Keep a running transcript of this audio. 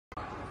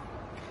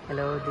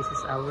Hello, this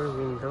is our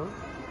window,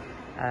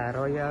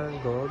 Royal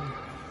Gold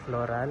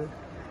Floral.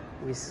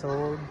 We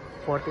sold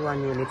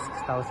 41 units,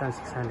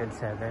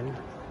 6,607.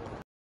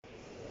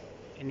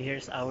 And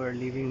here's our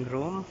living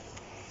room,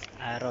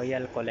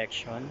 Royal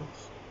Collection.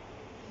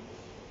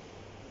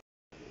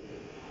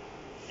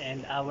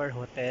 And our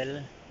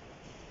hotel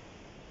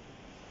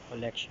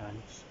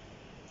collections.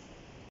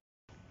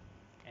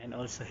 And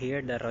also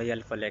here the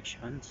Royal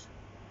Collections.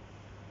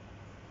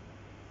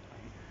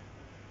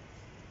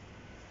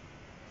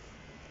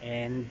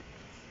 And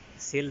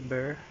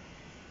silver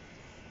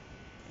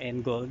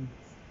and gold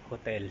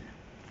hotel.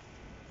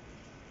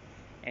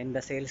 And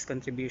the sales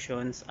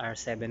contributions are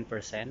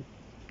 7%.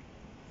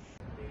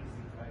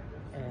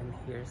 And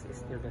here's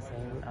still the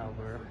same,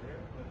 our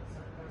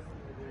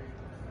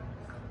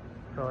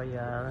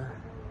royal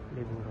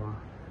living room.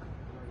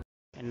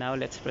 And now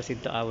let's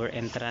proceed to our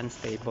entrance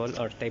table,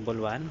 or table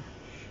 1.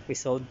 We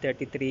sold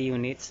 33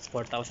 units,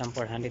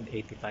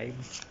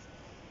 4,485.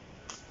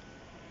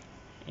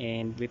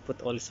 And we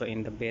put also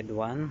in the bed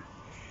 1.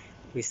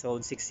 We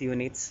sold 6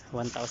 units,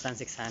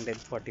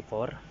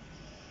 1,644.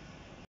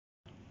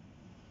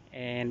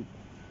 And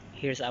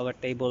here's our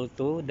table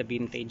 2, the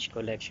vintage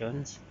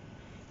collections.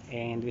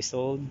 And we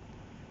sold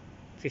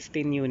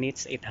 15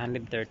 units,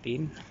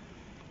 813.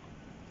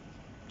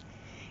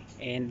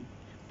 And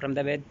from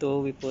the bed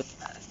 2, we put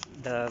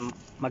the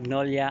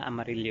Magnolia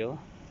Amarillo.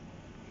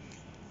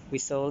 We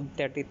sold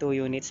 32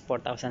 units,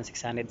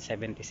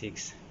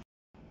 4,676.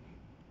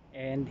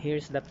 And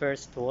here's the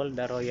first wall,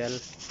 the Royal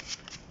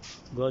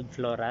Gold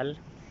Floral.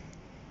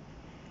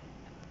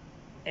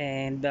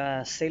 And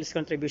the sales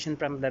contribution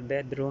from the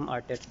bedroom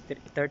are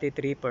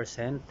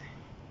 33%.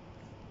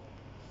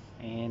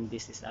 And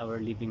this is our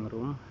living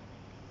room.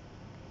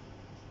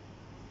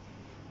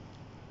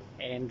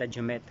 And the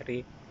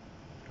geometry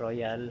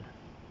Royal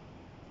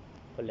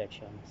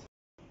Collections.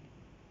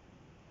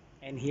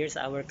 And here's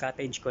our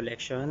cottage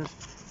collection,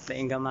 the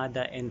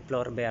Engamada and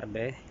Flor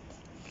Verde.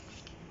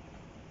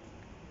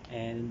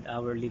 And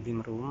our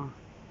living room,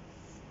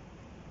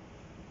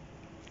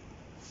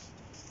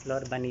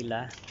 Flor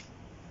Vanilla.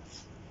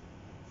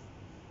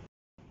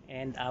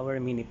 And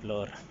our mini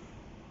floor.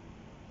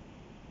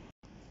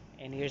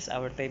 And here's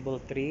our table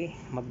 3,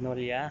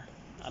 Magnolia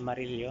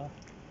Amarillo.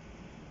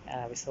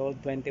 We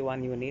sold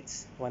 21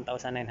 units,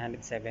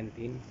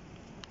 1,917.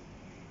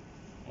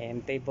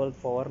 And table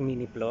 4,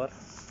 mini floor.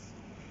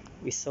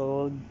 We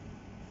sold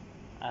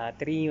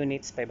 3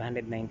 units,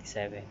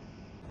 597.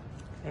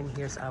 And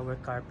here's our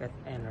carpet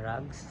and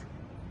rugs.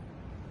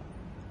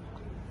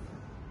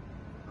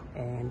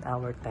 And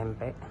our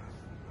tempe.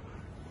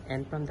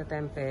 And from the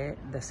tempe,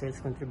 the sales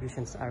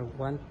contributions are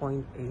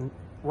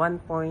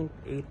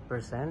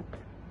 1.8%.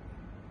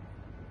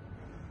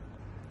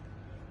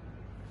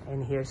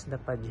 And here's the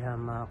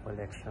pajama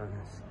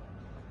collections.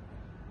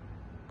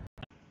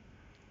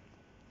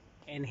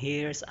 And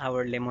here's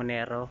our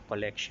Lemonero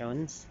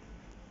collections.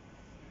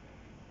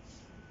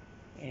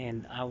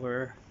 And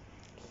our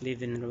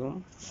living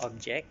room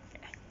object,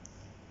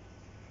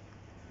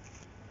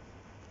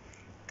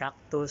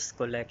 cactus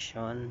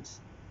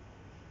collections,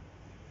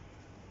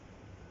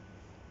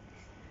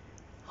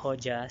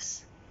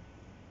 Hojas,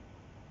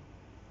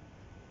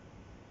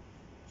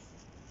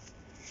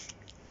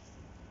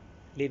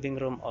 living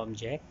room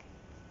object,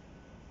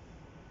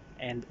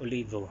 and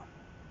Olivo.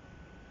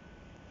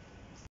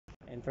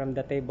 And from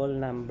the table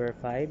number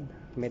 5,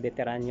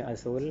 Mediterranean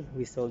Azul,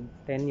 we sold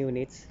 10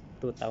 units,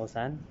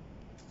 2,000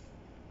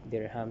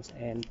 dirhams.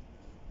 And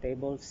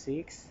table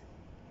 6,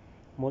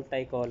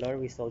 multicolor,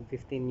 we sold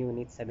 15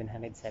 units,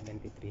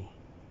 773.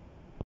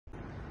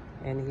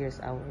 And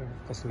here's our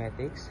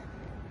cosmetics,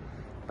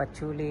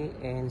 patchouli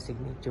and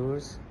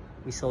signatures.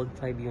 We sold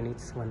 5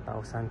 units,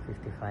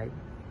 1,055.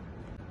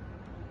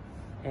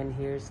 And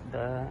here's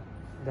the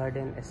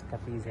garden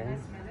escapism,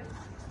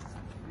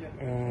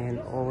 and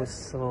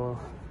also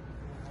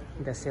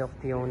the silk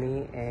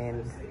peony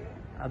and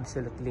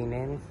absolute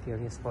linen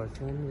curious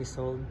fortune. We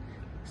sold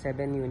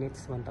 7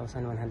 units,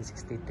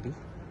 1,163.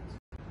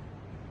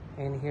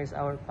 And here's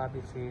our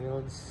poppy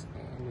fields,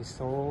 and we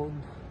sold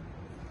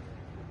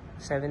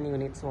 7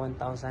 units,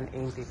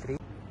 1,083.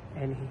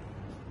 And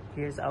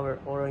here's our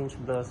orange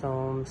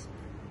blossoms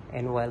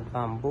and wild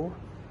bamboo.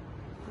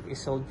 We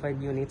sold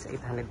 5 units,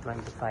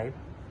 825.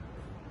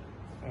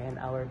 And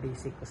our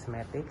basic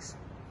cosmetics.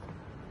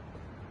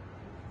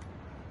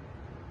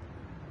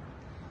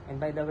 And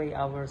by the way,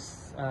 our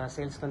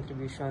sales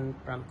contribution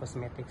from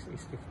cosmetics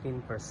is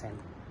 15%.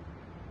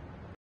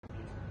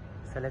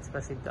 So let's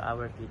proceed to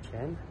our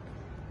kitchen.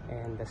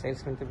 And the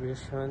sales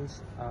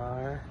contributions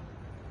are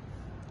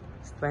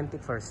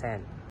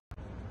 20%.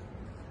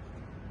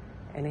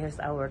 And here's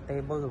our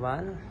table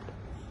 1,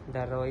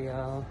 the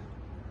Royal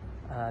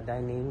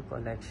dining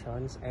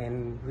collections,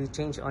 and we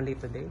changed only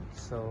today,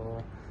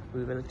 so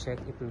we will check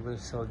if we will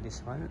sold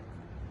this one.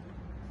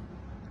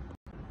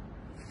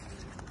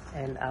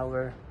 And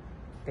our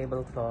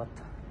tablecloth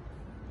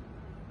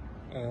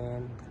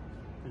and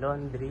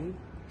laundry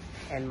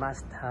and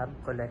must-have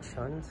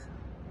collections.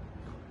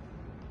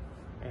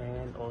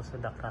 and also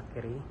the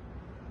crockery,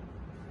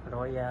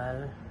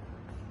 Royal,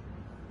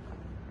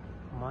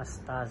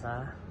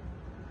 Mostaza,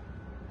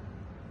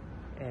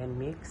 and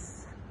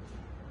Mix,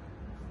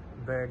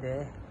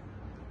 Verde,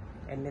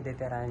 and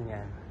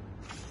Mediterranean.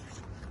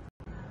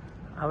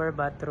 Our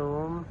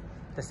bathroom,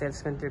 the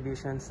sales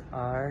contributions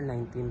are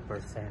 19%.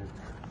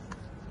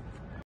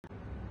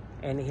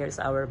 And here's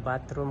our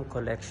bathroom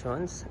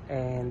collections.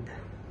 And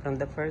from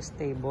the first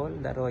table,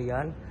 the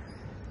Royal,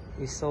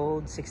 we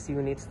sold 6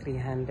 units,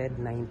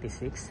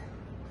 396.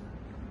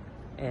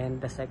 And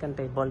the second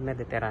table,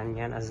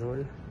 Mediterranean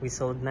Azul, we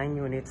sold 9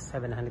 units,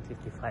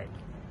 755.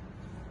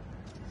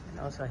 And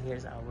also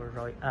here's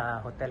our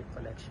hotel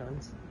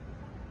collections,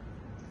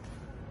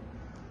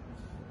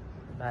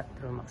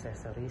 bathroom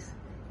accessories,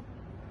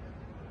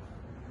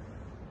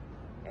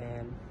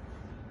 and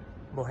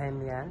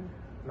Bohemian,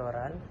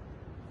 Floral,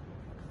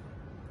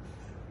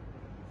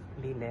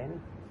 linen,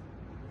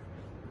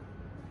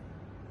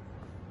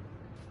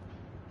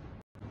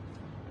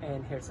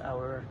 and here's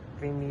our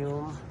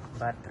premium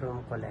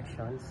bathroom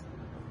collections,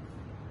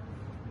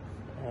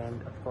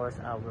 and of course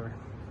our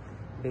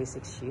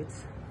basic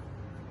sheets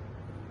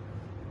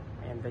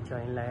and the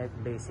joint light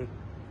basic.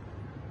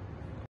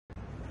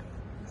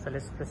 So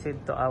let's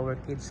proceed to our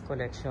kids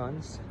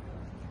collections,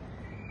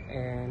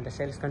 and the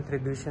sales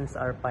contributions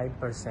are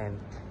 5%.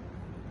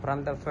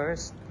 From the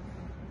first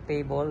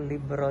table,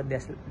 Libro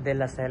de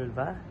la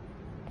Selva,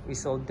 we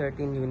sold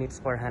 13 units,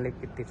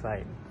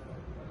 455.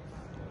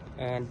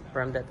 And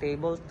from the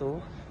table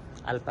 2,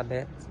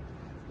 Alphabet,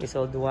 we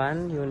sold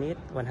 1 unit,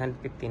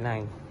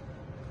 159.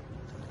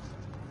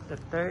 The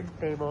third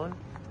table,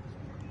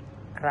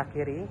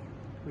 Crockery,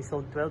 we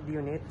sold 12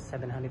 units,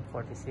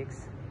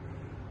 746.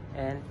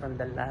 And from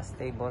the last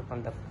table,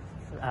 from the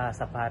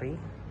Safari,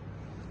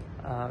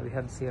 we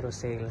have 0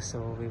 sales,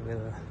 so we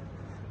will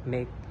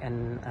make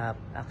an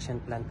action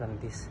plan from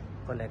these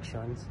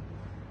collections.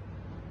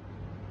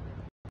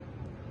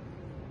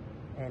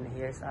 And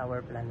here's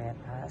our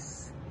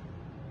Planetas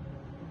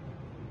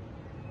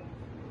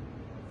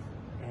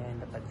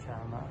and the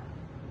pajama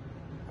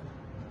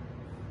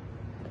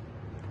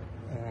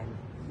and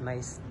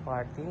Nice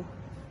Party,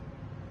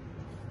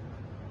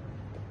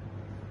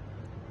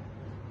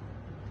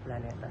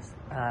 Planetas,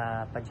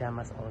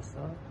 pajamas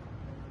also,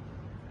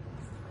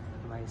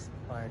 Nice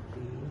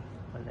Party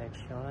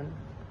collection,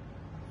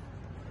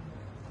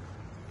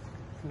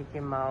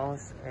 Mickey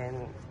Mouse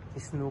and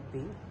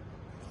Snoopy,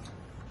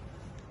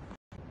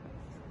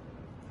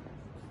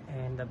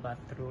 and the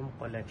bathroom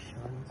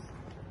collections,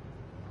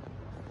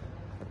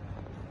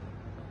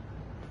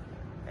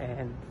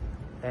 and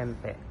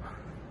Tempe.